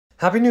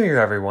Happy New Year,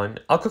 everyone!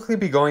 I'll quickly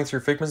be going through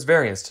Figma's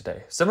variants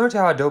today. Similar to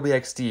how Adobe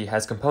XD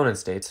has component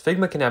states,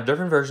 Figma can have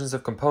different versions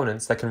of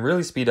components that can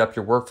really speed up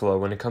your workflow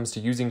when it comes to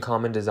using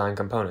common design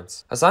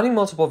components. Assigning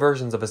multiple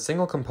versions of a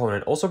single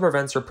component also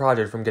prevents your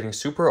project from getting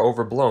super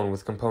overblown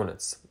with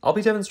components. I'll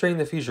be demonstrating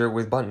the feature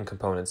with button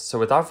components, so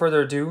without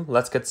further ado,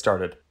 let's get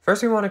started.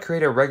 First, we want to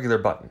create a regular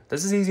button.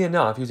 This is easy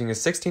enough using a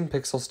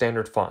 16-pixel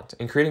standard font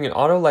and creating an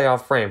auto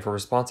layout frame for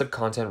responsive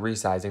content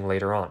resizing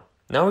later on.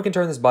 Now we can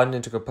turn this button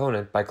into a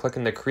component by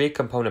clicking the Create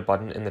Component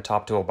button in the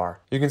top toolbar.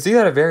 You can see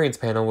that a variants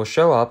panel will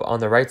show up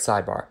on the right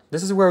sidebar.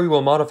 This is where we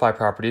will modify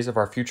properties of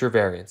our future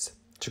variants.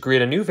 To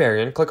create a new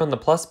variant, click on the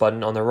plus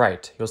button on the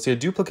right. You'll see a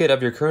duplicate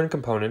of your current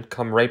component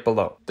come right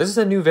below. This is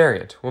a new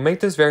variant. We'll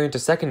make this variant a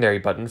secondary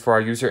button for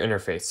our user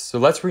interface, so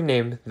let's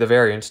rename the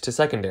variant to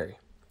secondary.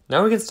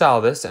 Now we can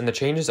style this, and the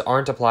changes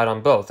aren't applied on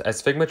both,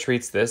 as Figma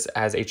treats this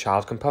as a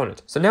child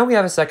component. So now we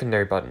have a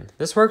secondary button.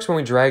 This works when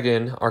we drag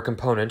in our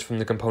component from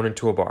the component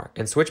toolbar,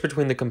 and switch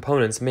between the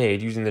components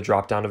made using the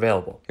drop-down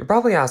available. You're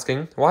probably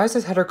asking, why is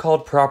this header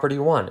called Property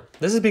 1?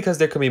 This is because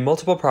there can be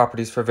multiple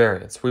properties for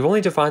variants. We've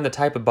only defined the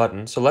type of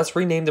button, so let's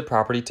rename the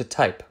property to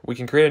Type. We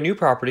can create a new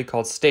property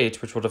called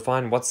State, which will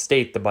define what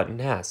state the button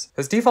has.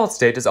 This default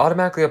state is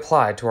automatically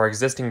applied to our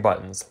existing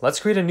buttons. Let's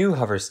create a new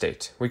hover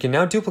state. We can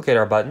now duplicate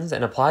our buttons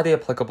and apply the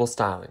applicable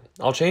styling.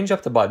 I'll change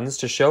up the buttons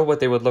to show what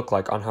they would look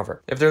like on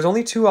hover. If there's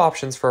only two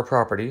options for a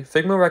property,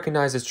 Figma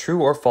recognizes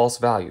true or false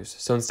values,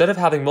 so instead of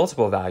having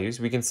multiple values,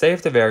 we can say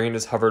if the variant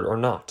is hovered or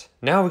not.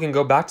 Now we can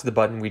go back to the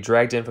button we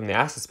dragged in from the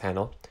access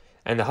panel,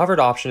 and the hovered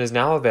option is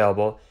now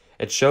available.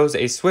 It shows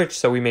a switch,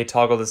 so we may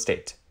toggle the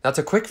state. That's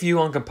a quick view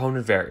on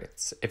component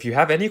variants. If you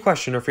have any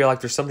question or feel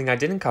like there's something I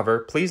didn't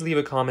cover, please leave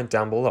a comment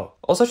down below.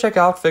 Also check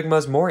out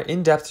Figma's more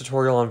in-depth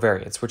tutorial on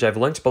variants, which I've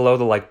linked below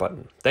the like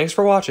button. Thanks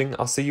for watching,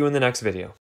 I'll see you in the next video.